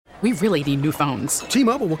We really need new phones.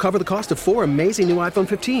 T-Mobile will cover the cost of 4 amazing new iPhone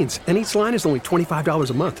 15s, and each line is only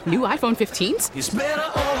 $25 a month. New iPhone 15s? It's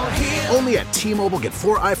better over here. Only at T-Mobile, get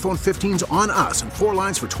 4 iPhone 15s on us and 4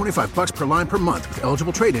 lines for $25 per line per month with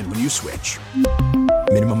eligible trade-in when you switch.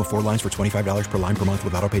 Minimum of 4 lines for $25 per line per month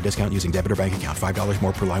with autopay discount using debit or bank account. $5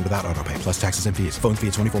 more per line without autopay, plus taxes and fees. Phone fee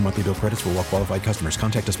at 24 monthly bill credits for well-qualified customers.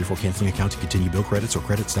 Contact us before canceling account to continue bill credits or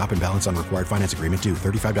credit stop and balance on required finance agreement due.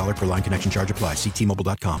 $35 per line connection charge applies. See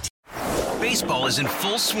T-Mobile.com. Baseball is in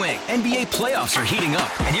full swing. NBA playoffs are heating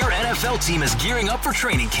up, and your NFL team is gearing up for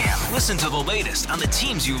training camp. Listen to the latest on the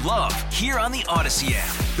teams you love here on the Odyssey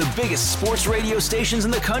app. The biggest sports radio stations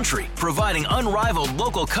in the country, providing unrivaled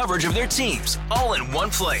local coverage of their teams, all in one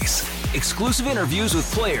place. Exclusive interviews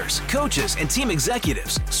with players, coaches, and team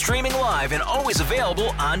executives, streaming live and always available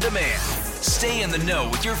on demand. Stay in the know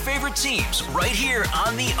with your favorite teams right here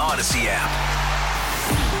on the Odyssey app.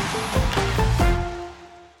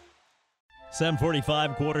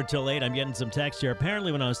 7:45, quarter till 8. I'm getting some text here.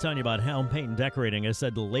 Apparently, when I was telling you about Helm Paint and Decorating, I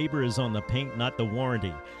said the labor is on the paint, not the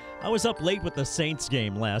warranty. I was up late with the Saints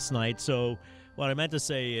game last night, so what I meant to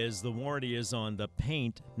say is the warranty is on the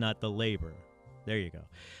paint, not the labor. There you go.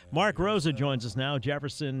 Mark Rosa joins us now,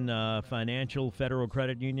 Jefferson Financial Federal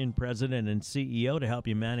Credit Union President and CEO, to help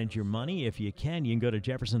you manage your money. If you can go to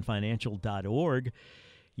jeffersonfinancial.org.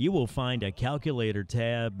 You will find a calculator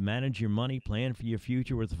tab, manage your money, plan for your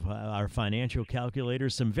future with our financial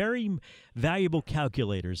calculators. Some very valuable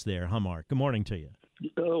calculators there, huh, Mark? Good morning to you.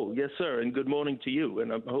 Oh, yes, sir, and good morning to you.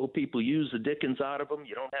 And I hope people use the Dickens out of them.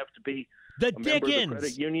 You don't have to be a member of the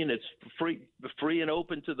credit union. It's free and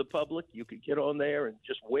open to the public. You can get on there and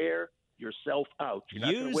just wear yourself out. You're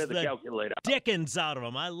not going to wear the calculator out. Dickens out of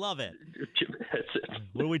them. I love it. That's it.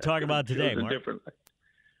 What are we talking about today, Mark?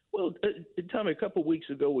 Well, Tommy, a couple of weeks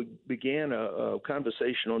ago we began a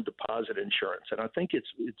conversation on deposit insurance, and I think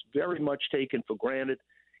it's very much taken for granted,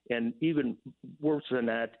 and even worse than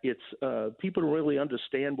that, it's people don't really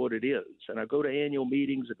understand what it is. And I go to annual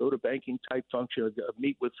meetings, I go to banking type function, I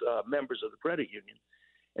meet with members of the credit union,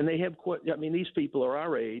 and they have these people are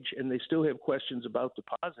our age, and they still have questions about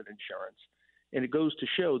deposit insurance. And it goes to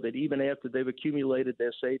show that even after they've accumulated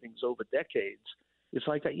their savings over decades, it's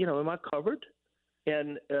like, am I covered?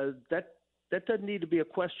 And that doesn't need to be a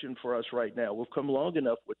question for us right now. We've come long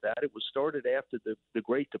enough with that. It was started after the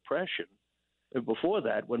Great Depression. And before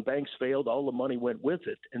that, when banks failed, all the money went with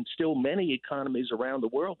it. And still many economies around the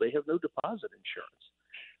world, they have no deposit insurance.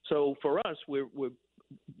 So for us,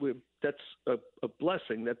 that's a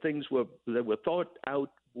blessing that things that were thought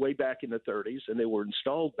out way back in the 30s, and they were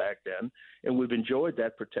installed back then, and we've enjoyed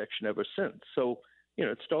that protection ever since. So,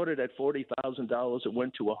 it started at $40,000, it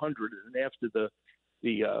went to $100,000, and after the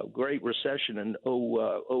Great Recession in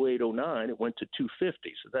 08-09, it went to $250,000.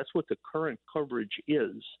 So that's what the current coverage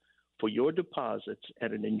is for your deposits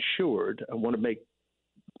at an insured. I want to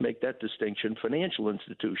make that distinction, financial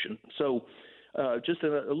institution. So just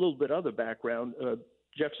a little bit other background.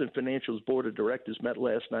 Jefferson Financial's board of directors met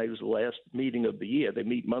last night. It was the last meeting of the year. They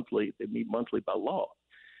meet monthly. They meet monthly by law,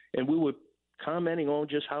 and we were commenting on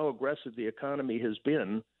just how aggressive the economy has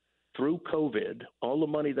been through COVID. All the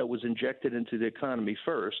money that was injected into the economy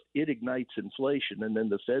first, it ignites inflation, and then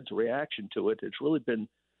the Fed's reaction to it, it's really been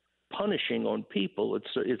punishing on people.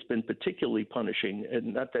 It's been particularly punishing,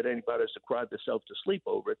 and not that anybody has to cry themselves to sleep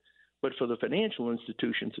over it, but for the financial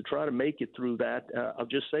institutions to try to make it through that, I'll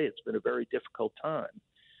just say it's been a very difficult time.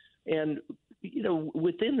 And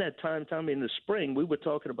within that time, Tommy, in the spring, we were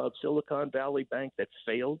talking about Silicon Valley Bank that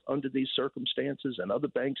failed under these circumstances, and other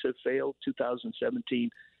banks have failed.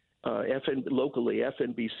 2017, locally,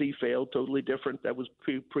 FNBC failed, totally different. That was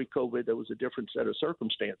pre-COVID. That was a different set of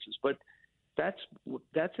circumstances. But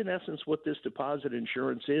that's in essence what this deposit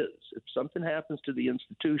insurance is. If something happens to the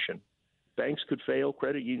institution, banks could fail,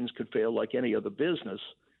 credit unions could fail like any other business.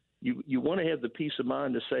 You want to have the peace of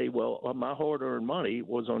mind to say, well, my hard-earned money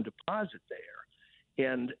was on deposit there.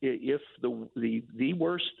 And if the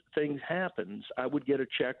worst thing happens, I would get a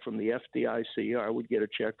check from the FDIC or I would get a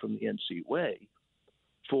check from the NCUA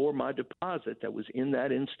for my deposit that was in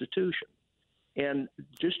that institution. And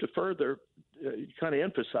just to further kind of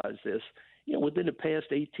emphasize this, within the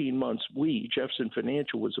past 18 months, Jefferson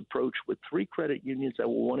Financial, was approached with 3 credit unions that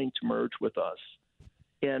were wanting to merge with us.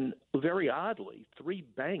 And very oddly, 3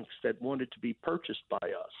 banks that wanted to be purchased by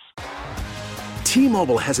us.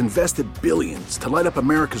 T-Mobile has invested billions to light up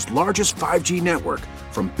America's largest 5G network,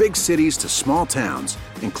 from big cities to small towns,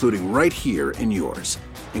 including right here in yours.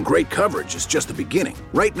 And great coverage is just the beginning.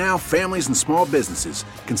 Right now, families and small businesses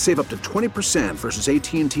can save up to 20% versus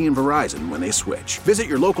AT&T and Verizon when they switch. Visit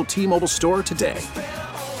your local T-Mobile store today.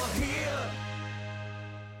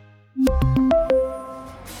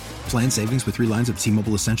 Plan savings with 3 lines of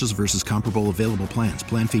T-Mobile Essentials versus comparable available plans.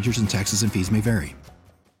 Plan features and taxes and fees may vary.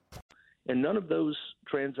 And none of those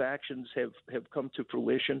transactions have come to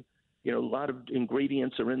fruition. A lot of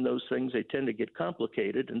ingredients are in those things. They tend to get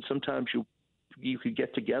complicated, and sometimes you could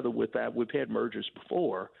get together with that. We've had mergers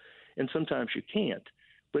before, and sometimes you can't.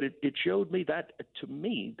 But it showed me that, to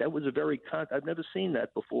me, that was I've never seen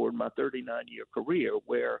that before in my 39-year career,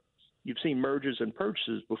 where you've seen mergers and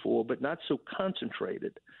purchases before, but not so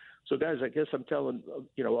concentrated. So, guys, I guess I'm telling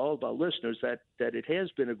all of our listeners that it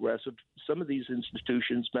has been aggressive. Some of these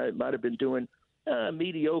institutions might have been doing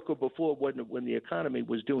mediocre before when the economy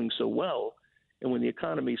was doing so well, and when the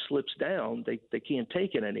economy slips down, they can't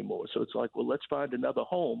take it anymore. So it's like, well, let's find another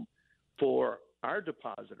home for our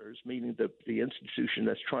depositors, meaning the institution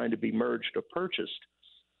that's trying to be merged or purchased,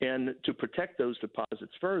 and to protect those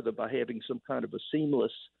deposits further by having some kind of a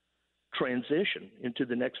seamless transition into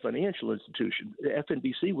the next financial institution.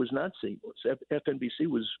 FNBC was not seamless. FNBC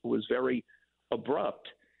was very abrupt.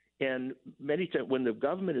 And many times when the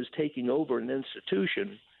government is taking over an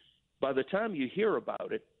institution, by the time you hear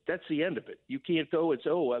about it, that's the end of it. You can't go and say,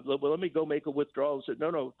 well, let me go make a withdrawal. So,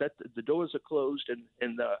 no, the doors are closed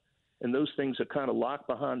and those things are kind of locked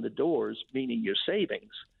behind the doors, meaning your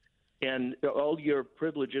savings. And all your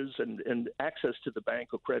privileges and access to the bank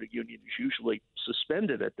or credit union is usually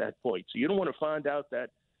suspended at that point. So you don't want to find out that,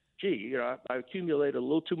 gee, I accumulated a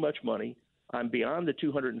little too much money. I'm beyond the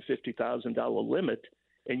 $250,000 limit,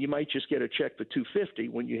 and you might just get a check for $250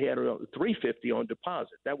 when you had $350 on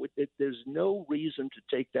deposit. There's no reason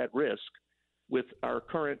to take that risk with our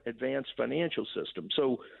current advanced financial system.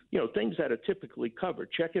 So, things that are typically covered,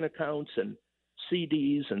 checking accounts and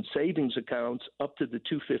CDs and savings accounts up to the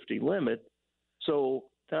 $250 limit. So,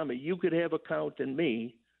 Tommy, you could have account in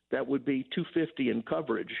me that would be $250 in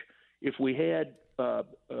coverage. If we had,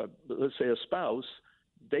 let's say, a spouse,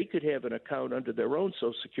 they could have an account under their own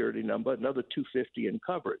Social Security number, another $250 in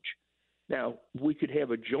coverage. Now, we could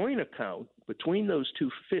have a joint account between those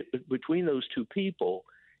two people,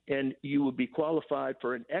 and you would be qualified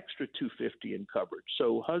for an extra $250 in coverage.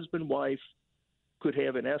 So, husband, wife could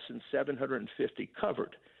have, in essence, $750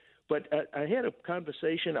 covered. But I had a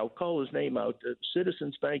conversation, I'll call his name out,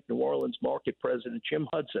 Citizens Bank New Orleans market president Jim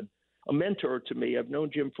Hudson, a mentor to me. I've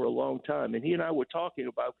known Jim for a long time, and he and I were talking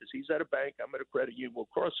about, because he's at a bank, I'm at a credit union, we'll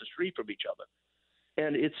cross the street from each other.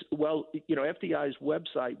 And it's, FDI's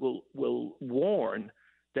website will warn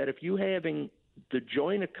that if you're having the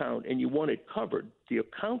joint account and you want it covered, the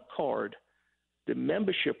account card, the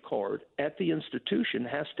membership card at the institution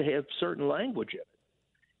has to have certain language in it.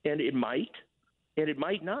 And it might, and it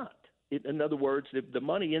might not. In other words, the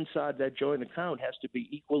money inside that joint account has to be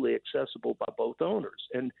equally accessible by both owners.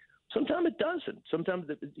 And sometimes it doesn't. Sometimes,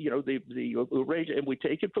 the rate, and we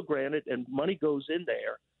take it for granted, and money goes in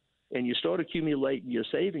there, and you start accumulating your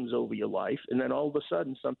savings over your life, and then all of a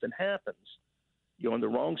sudden something happens. You're on the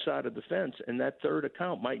wrong side of the fence, and that third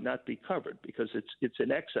account might not be covered because it's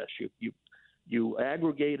in excess. You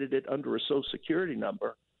aggregated it under a Social Security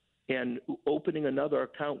number, and opening another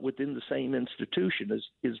account within the same institution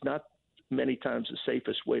is not many times the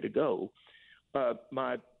safest way to go.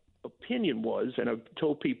 My opinion was, and I've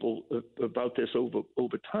told people about this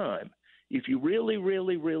over time, if you really,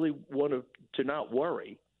 really, really want to not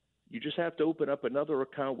worry, you just have to open up another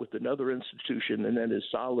account with another institution, and then is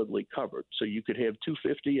solidly covered. So you could have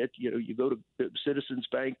 $250 at, you go to Citizens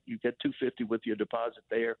Bank, you get $250 with your deposit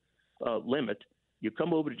there limit. You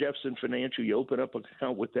come over to Jefferson Financial, you open up an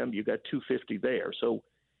account with them, you got $250 there. So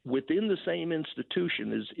within the same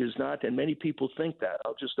institution is not, and many people think that,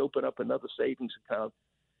 I'll just open up another savings account.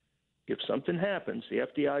 If something happens, the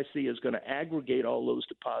FDIC is going to aggregate all those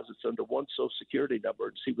deposits under one Social Security number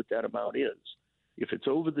and see what that amount is. If it's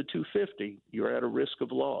over the $250, you're at a risk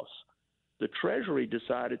of loss. The Treasury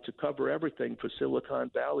decided to cover everything for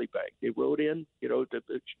Silicon Valley Bank. They wrote in,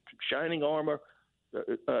 the shining armor.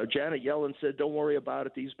 Janet Yellen said, don't worry about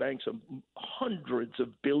it. These banks are hundreds of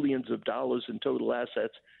billions of dollars in total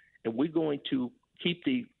assets, and we're going to keep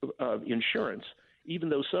the insurance, even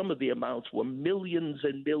though some of the amounts were millions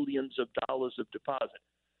and millions of dollars of deposit.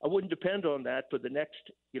 I wouldn't depend on that for the next,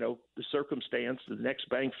 the circumstance, the next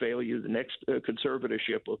bank failure, the next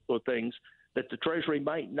conservatorship or things, that the Treasury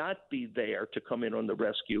might not be there to come in on the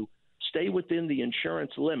rescue. Stay within the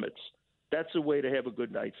insurance limits. That's a way to have a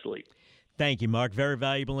good night's sleep. Thank you, Mark. Very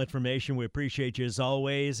valuable information. We appreciate you as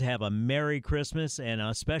always. Have a Merry Christmas and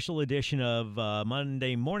a special edition of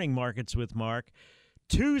Monday Morning Markets with Mark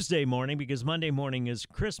Tuesday morning, because Monday morning is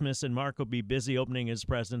Christmas, and Mark will be busy opening his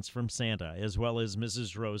presents from Santa, as well as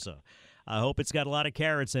Mrs. Rosa. I hope it's got a lot of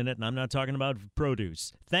carrots in it, and I'm not talking about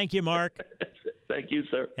produce. Thank you, Mark. Thank you,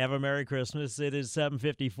 sir. Have a Merry Christmas. It is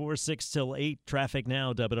 7:54, 6 till 8. Traffic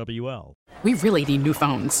now, WWL. We really need new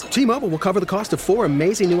phones. T-Mobile will cover the cost of 4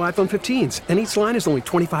 amazing new iPhone 15s, and each line is only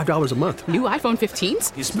 $25 a month. New iPhone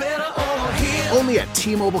 15s? It's better over here. Only at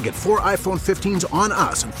T-Mobile, get 4 iPhone 15s on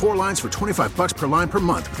us and 4 lines for $25 per line per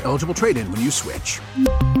month with eligible trade-in when you switch.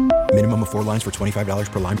 Minimum of 4 lines for $25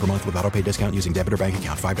 per line per month with autopay discount using debit or bank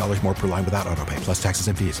account. $5 more per line without autopay, plus taxes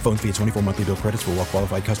and fees. Phone fee at 24 monthly bill credits for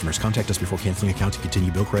well-qualified customers. Contact us before canceling account to continue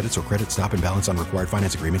bill credits or credit stop and balance on required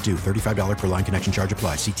finance agreement due. $35 per line connection charge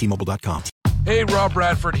applies. See T-Mobile.com. Hey, Rob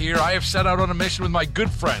Bradford here. I have set out on a mission with my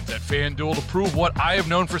good friends at FanDuel to prove what I have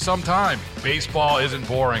known for some time. Baseball isn't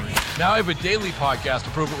boring. Now I have a daily podcast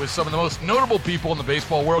to prove it with some of the most notable people in the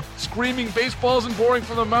baseball world, screaming baseball isn't boring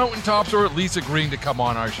from the mountaintops, or at least agreeing to come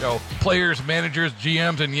on our show. Players, managers,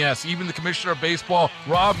 GMs, and yes, even the commissioner of baseball,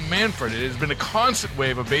 Rob Manfred. It has been a constant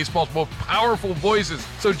wave of baseball's most powerful voices.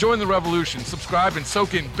 So join the revolution. Subscribe and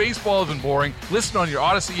soak in Baseball Isn't Boring. Listen on your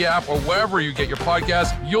Odyssey app or wherever you get your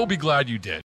podcasts. You'll be glad you did.